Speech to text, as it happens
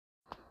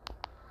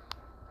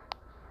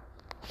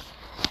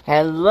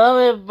Hello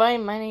everybody,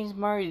 my name is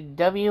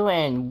Marioftw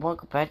and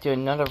welcome back to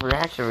another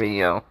reaction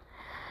video.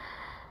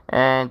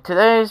 And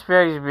today's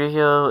reaction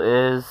video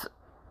is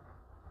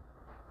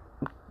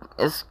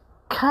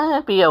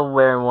kinda be a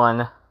weird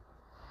one.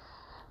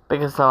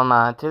 Because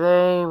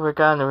today we're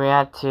gonna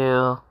react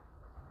to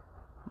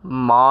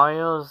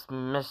Mario's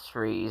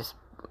Mysteries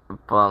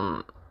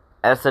from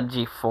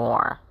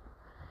SMG4.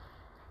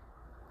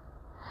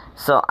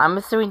 So I'm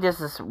assuming this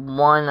is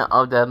one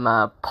of them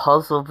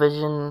Puzzle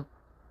Vision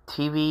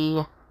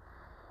TV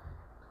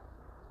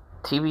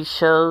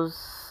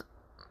shows,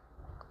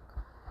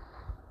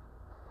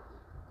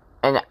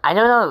 and I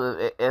don't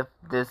know if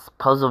this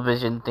Puzzle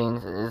Vision thing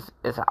is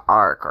an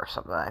arc or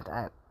something like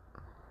that.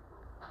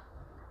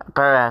 I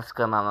better ask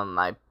him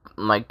on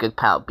my good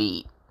pal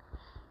Beat.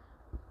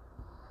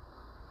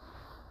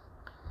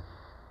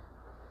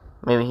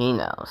 Maybe he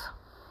knows,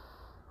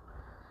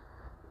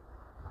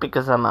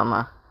 because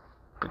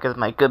because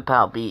my good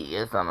pal Beat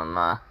is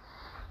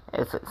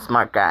is a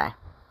smart guy.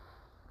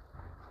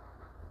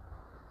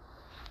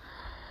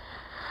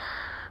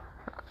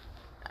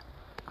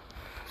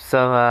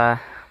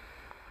 So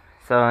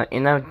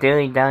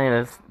dilly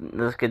dally,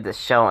 let's get the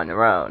show on the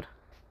road.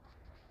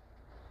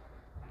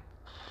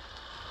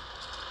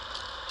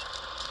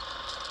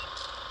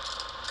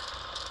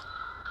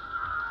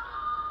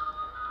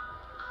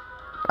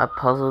 A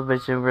Puzzle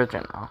Vision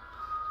original.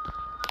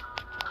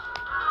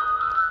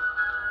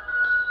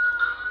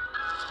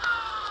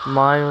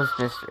 Mario's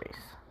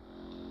Mysteries.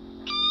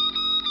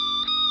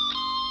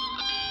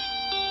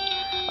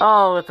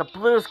 Oh, it's a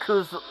Blue's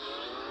Clues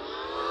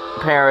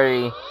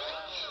parody.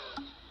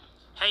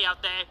 Hey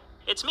out there,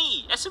 it's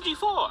me,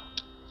 SMG4.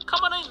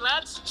 Come on in,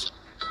 lads.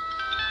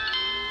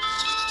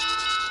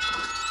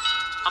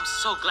 I'm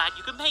so glad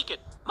you could make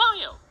it.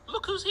 Mario,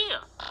 look who's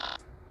here.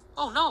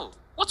 Oh no,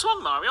 what's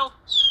wrong, Mario?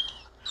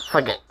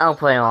 Fuck it, I'll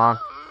play along.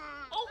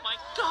 Oh my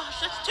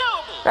gosh, that's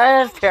terrible.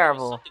 That is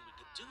terrible. Something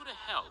we could do to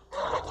help.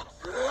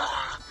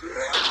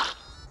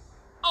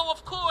 Oh,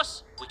 of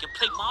course. We can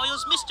play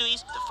Mario's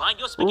Mysteries to find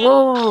your spaghetti.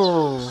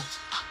 Whoa.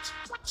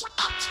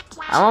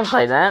 I won't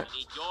play that. We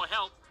need your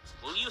help.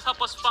 Will you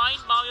help us find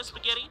Mario's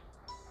spaghetti?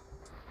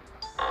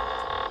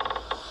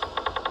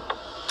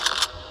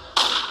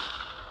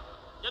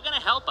 You're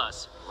gonna help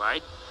us,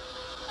 right?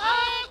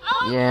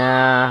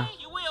 Yeah.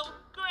 You will.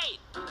 Great.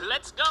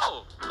 Let's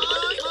go.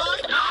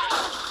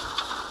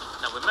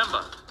 Now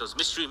remember, those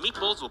mystery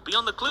meatballs will be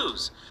on the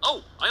clues.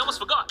 Oh, I almost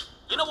forgot.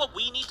 You know what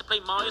we need to play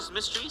Mario's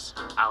Mysteries?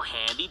 Our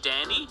handy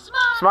dandy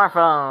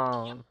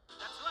Smartphone. Yep,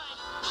 that's right.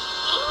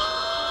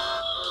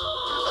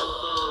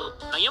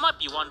 Now you might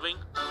be wondering,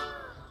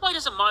 why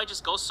doesn't Mario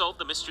just go solve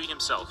the mystery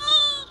himself?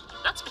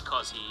 That's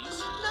because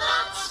he's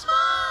not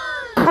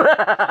smart. But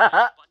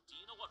do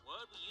you know what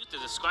word we use to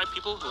describe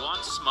people who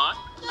aren't smart?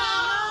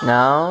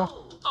 No.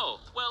 Oh,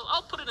 well,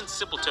 I'll put it in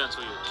simple terms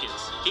for you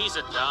kids. He's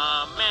a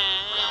dumbass.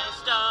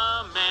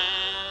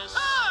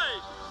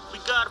 Hey! We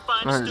gotta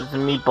find the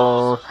stupid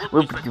meatballs.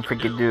 What would you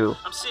freaking do?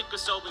 I'm sick of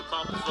solving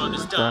problems for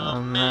this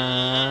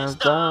dumbass.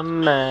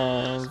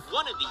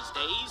 One of these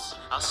days,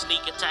 I'll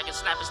sneak attack and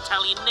snap his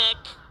tally neck.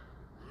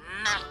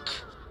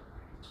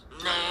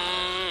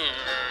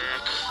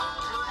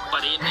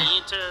 But in the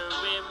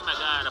interim, I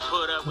gotta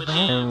put up with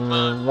him.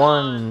 But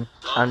one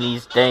on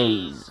these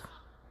days.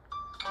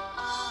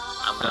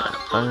 I'm gonna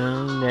put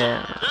him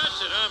There.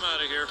 That's it, I'm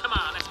out of here. Come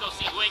on, let's go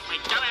see who ate my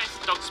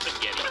dumbass dog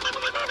spaghetti.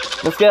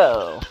 Let's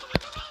go.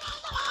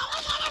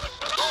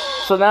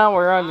 So now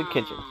we're on the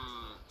kitchen.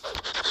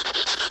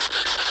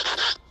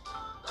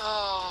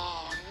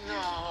 Oh,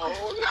 no.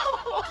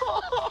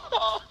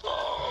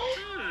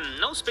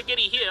 No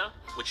spaghetti here,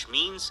 which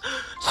means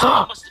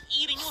someone must have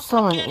eaten your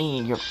Someone spaghetti.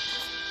 eating your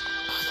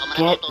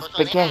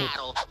spaghetti.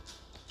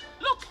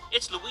 Look,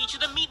 it's Luigi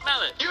the Meat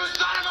Mallet. You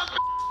son of a...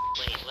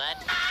 Wait, what?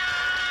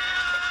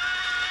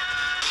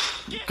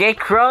 Get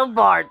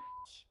crowbarred.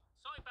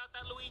 Sorry about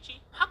that,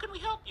 Luigi. How can we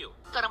help you?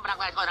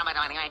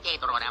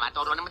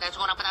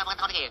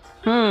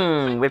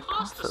 With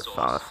pasta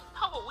sauce.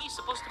 How are we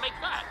supposed to make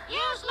that?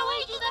 Use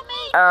Luigi the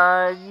Meat.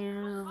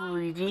 Use We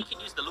Luigi. can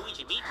use the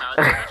Luigi Meat Mallet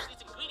to crush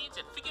these ingredients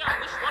and figure out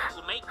which one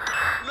will make.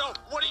 No,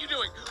 what are you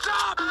doing?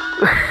 Stop!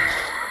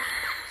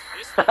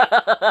 This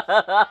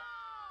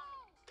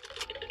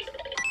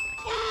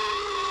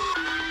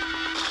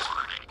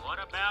What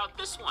about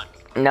this one?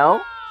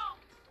 No.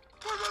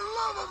 For the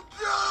love of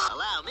God!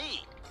 Allow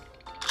me.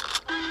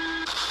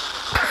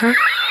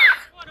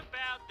 What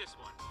about this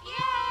one?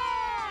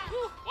 Yeah!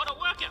 Whew, what a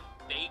workout.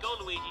 There you go,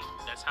 Luigi.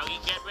 That's how you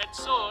get red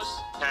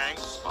sauce.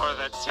 Thanks for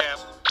the tip.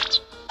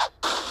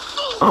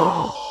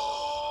 Oh.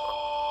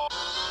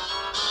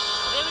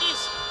 There it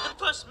is. The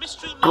first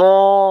mystery meat.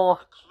 Goal.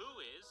 The clue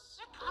is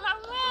the color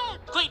red.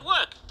 Great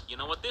work. You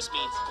know what this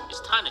means?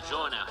 It's time to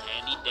draw in our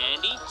handy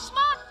dandy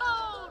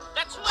smartphone.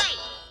 That's right.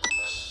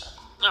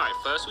 All right,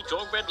 first we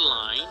draw a red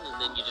line, and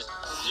then you just...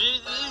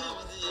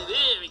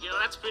 There we go,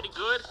 that's pretty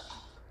good.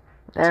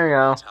 There we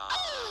go.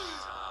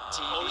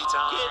 TV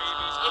time.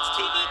 It's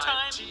TV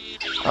time.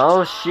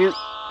 Oh shoot.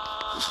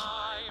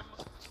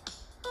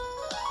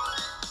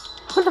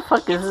 What the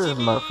fuck is this TV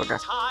motherfucker?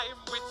 time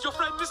with your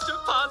friend Mr.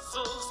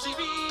 Puzzles.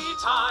 TV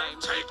time.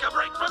 Take a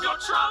break from your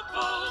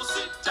troubles.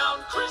 Sit down,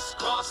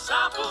 crisscross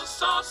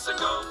applesauce, and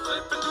go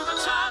flipping through the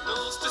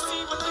channels to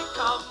see what we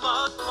come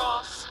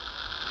across.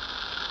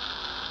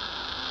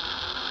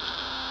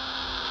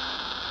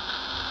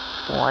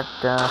 What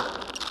the?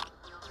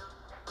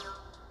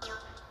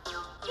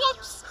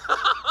 Whoops!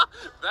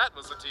 That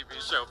was a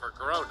TV show for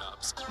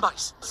grown-ups. My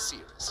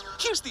sincerest.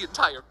 Here's the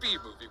entire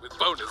B-movie with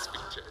bonus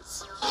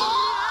features. Yeah!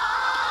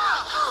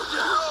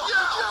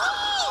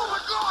 Oh my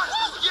god!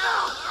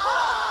 Yeah!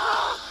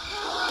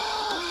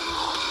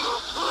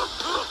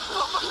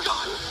 Oh my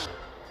god!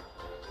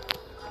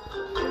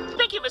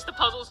 Thank you, Mr.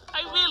 Puzzles.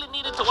 I really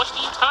needed to watch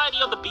the entirety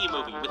of the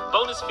B-movie with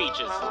bonus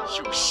features.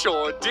 You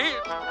sure did.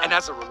 And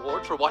as a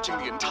reward for watching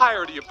the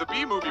entirety of the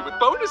B-movie with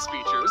bonus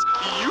features,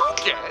 you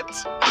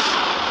get...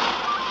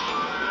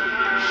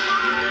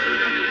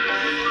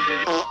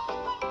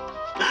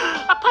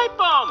 A pipe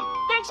bomb!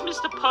 Thanks,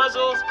 Mr.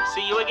 Puzzles.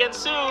 See you again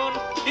soon.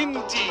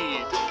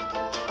 Indeed.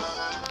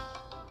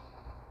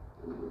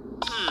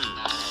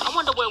 I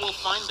wonder where we'll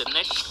find the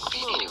next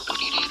clue.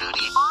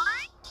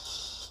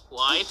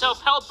 Why, it's our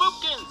pal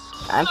Boopkins.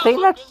 I think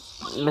that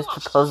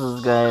Mr.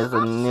 Puzzles guy is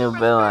a new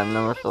villain. I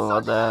never thought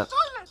about that.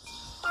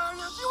 Mario,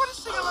 do you want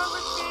to sing along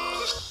with me?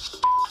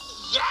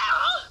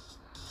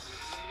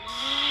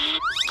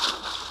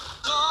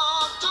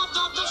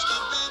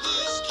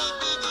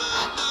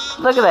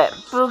 Look at that.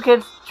 Blue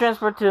kids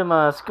transport to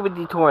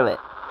Scooby-Doo toilet.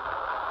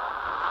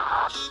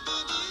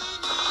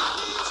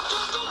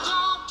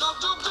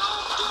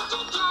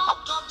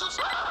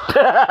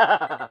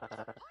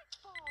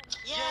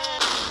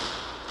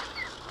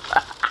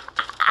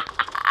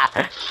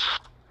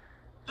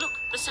 Look,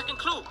 the second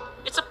clue.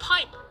 It's a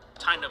pipe.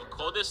 Time to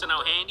record this in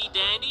our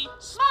handy-dandy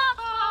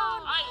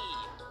smartphone.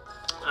 Aye.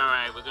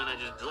 Alright, we're gonna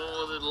just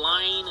draw the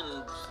line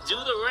and do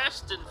the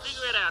rest and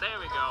figure it out. There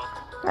we go.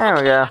 There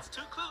we go. That's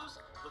 2 clues.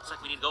 Looks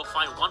like we need to go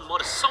find one more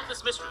to solve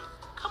this mystery.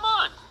 Come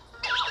on.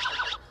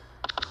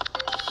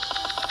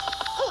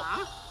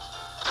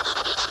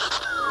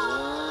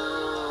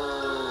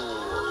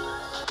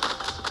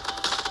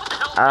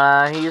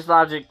 He used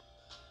logic.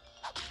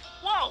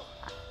 Whoa!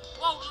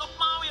 Whoa, look,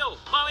 Mario!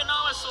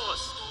 Marinara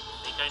sauce!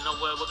 Think I know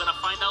where we're gonna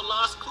find our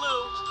last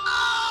clue.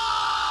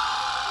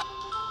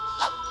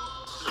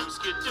 Blues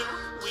could do,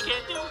 we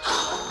can't do.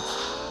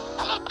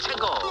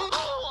 Tingle!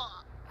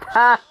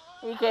 Ha!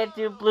 You can't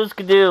do Blue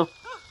Skidoo.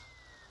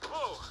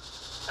 Whoa!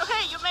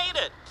 Okay, you made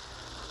it!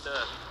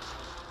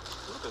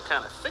 Looking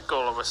kind of thick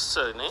all of a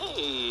sudden,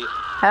 hey?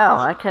 Hell,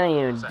 I can't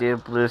even do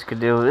Blue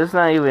Skidoo. It's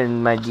not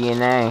even my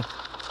DNA.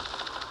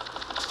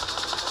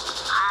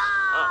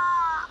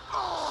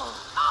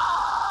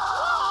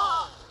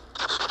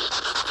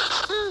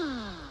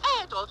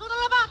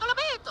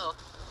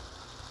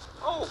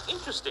 Oh,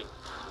 interesting.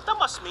 That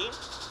must mean...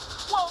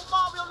 Whoa,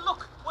 Mario,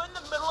 look! We're in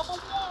the middle of a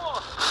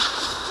war!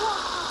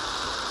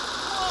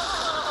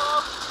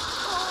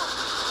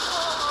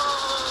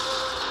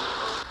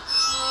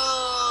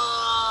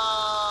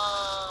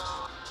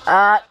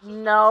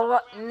 No,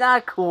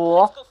 not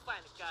cool. Let's go find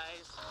it,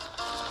 guys.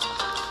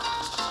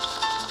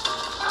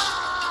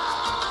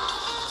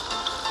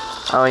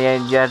 Oh yeah,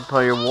 you had to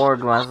put your war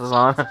glasses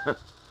on. What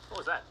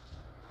was that?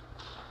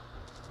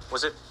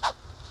 Was it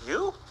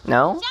you?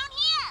 No?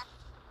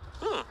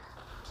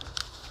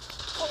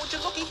 What would you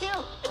looky here?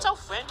 It's our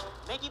friend,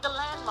 Maggie the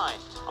landmine.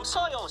 I'm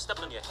sorry I almost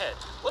stepped on your head.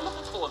 We're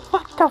looking for him.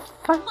 What the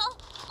fuck? Well,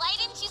 why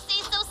didn't you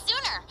say so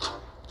sooner?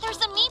 There's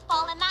a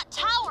meatball in that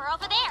tower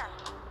over there.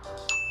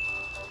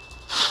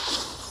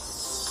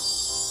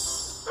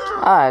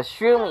 Ah,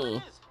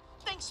 Shroomy.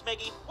 Thanks,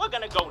 Maggie. We're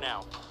gonna go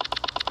now.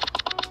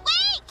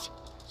 Wait!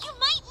 You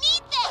might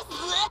need this!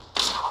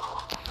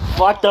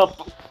 What the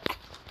f-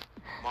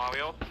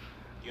 Mario,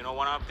 you know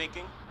what I'm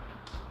thinking?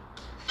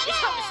 It's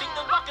time to sing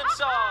the rocket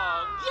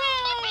song!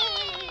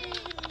 Yay!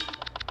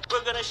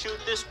 We're gonna shoot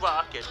this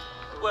rocket.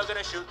 We're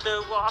gonna shoot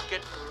the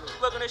rocket.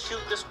 We're gonna shoot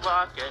this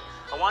rocket.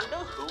 I wonder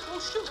who will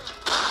shoot.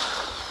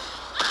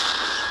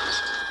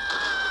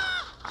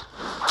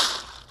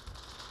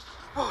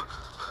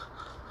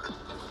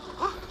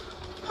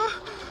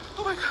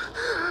 Oh my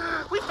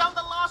god. We found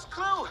the lost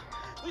clue!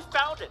 We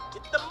found it!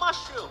 It's the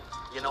mushroom!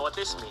 You know what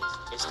this means?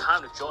 It's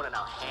time to join in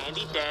our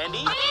handy-dandy...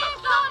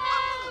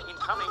 Incoming!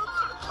 Incoming?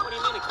 What do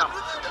you mean incoming?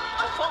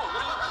 Oh, phone,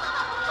 what do you...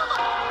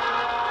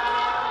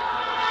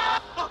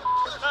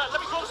 let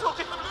me close real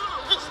quick.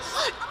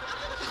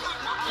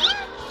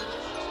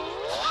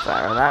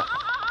 Sorry about that.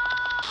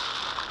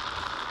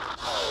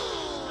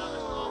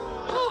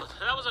 Whew,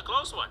 that was a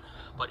close one,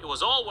 but it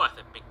was all worth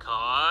it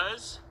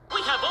because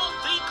we have all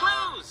 3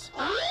 clues.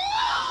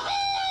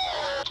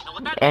 And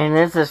what that And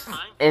means it's is a,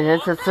 time and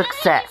it's for a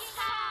success.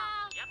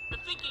 Yep, the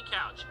thinking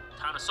couch.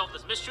 Time to solve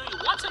this mystery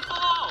once and for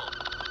all.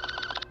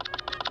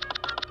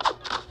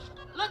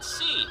 Let's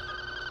see.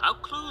 Our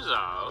clues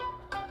are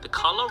the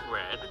color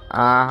red,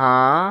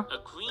 Uh-huh. a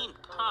green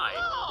pipe,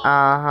 Uh-huh.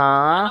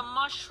 and a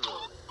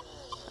mushroom.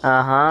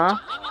 Uh-huh.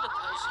 Maybe the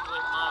person who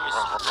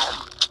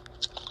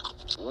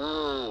ate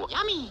Ooh,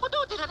 yummy.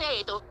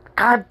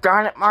 God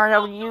darn it,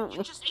 Mario! You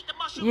just ate the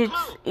mushroom You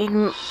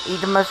clue.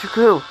 eat the mushroom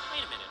crew.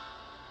 Wait a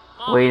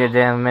minute. Wait a Mario,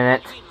 damn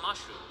minute. you eat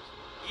mushrooms.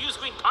 You use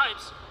green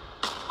pipes.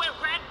 Wait,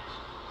 Red.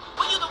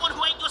 Were you the one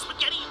who ate your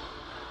spaghetti?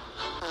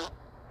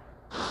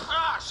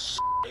 Ah,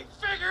 he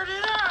figured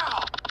it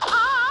out!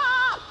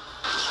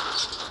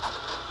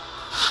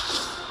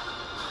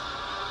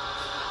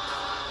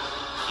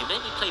 You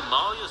made me play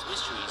Mario's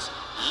Mysteries,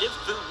 live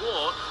through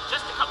war,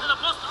 just to come to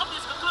the most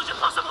obvious conclusion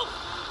possible.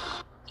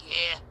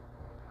 Yeah.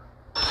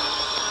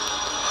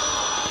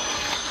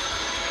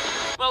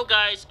 Well,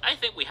 guys, I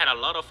think we had a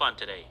lot of fun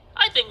today.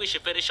 I think we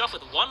should finish off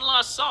with one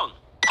last song.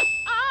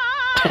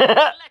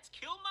 Let's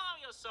Kill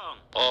Mario song.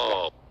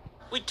 Oh.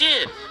 We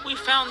did. We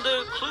found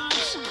the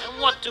clues.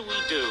 And what do?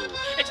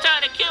 It's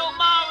time to kill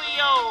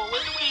Mario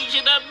with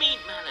Luigi the Meat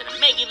Man and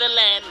Maggie the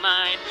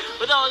Landmine.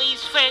 With all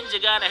these friends,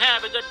 you're gonna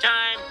have a good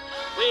time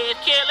with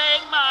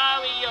killing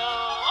Mario.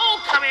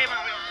 Oh, come here,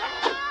 Mario.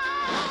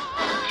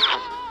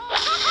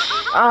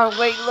 Oh,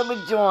 wait, let me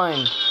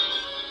join.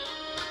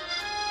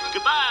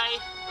 Goodbye.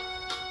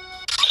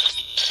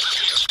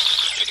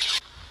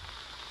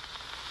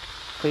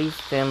 Please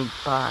stand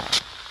by.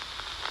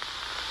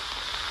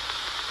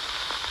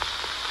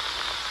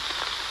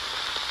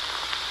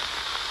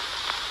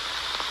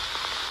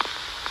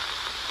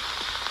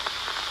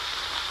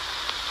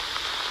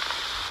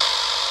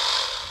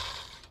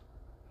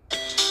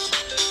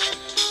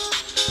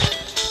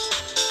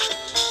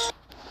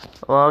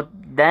 Well,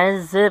 that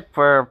is it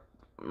for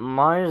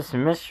Mario's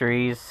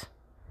Mysteries.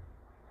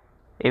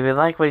 If you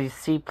like what you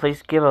see,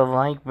 please give a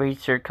like, rate,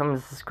 share,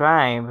 comment,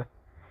 subscribe.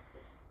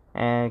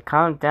 And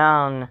comment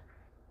down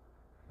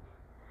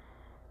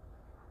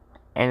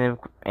in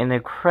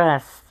the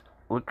request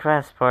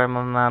for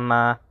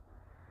my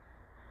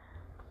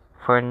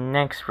for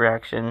next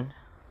reaction.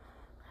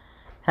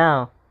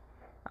 Hell,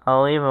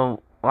 I'll even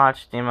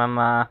watch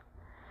the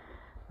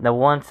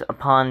Once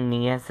Upon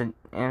the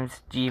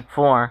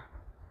SG4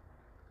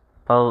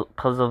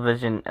 Puzzle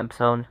Vision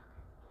episode.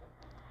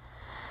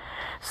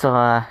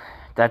 So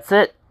that's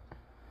it.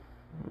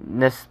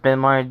 This has been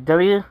Mario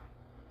W,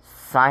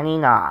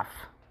 signing off.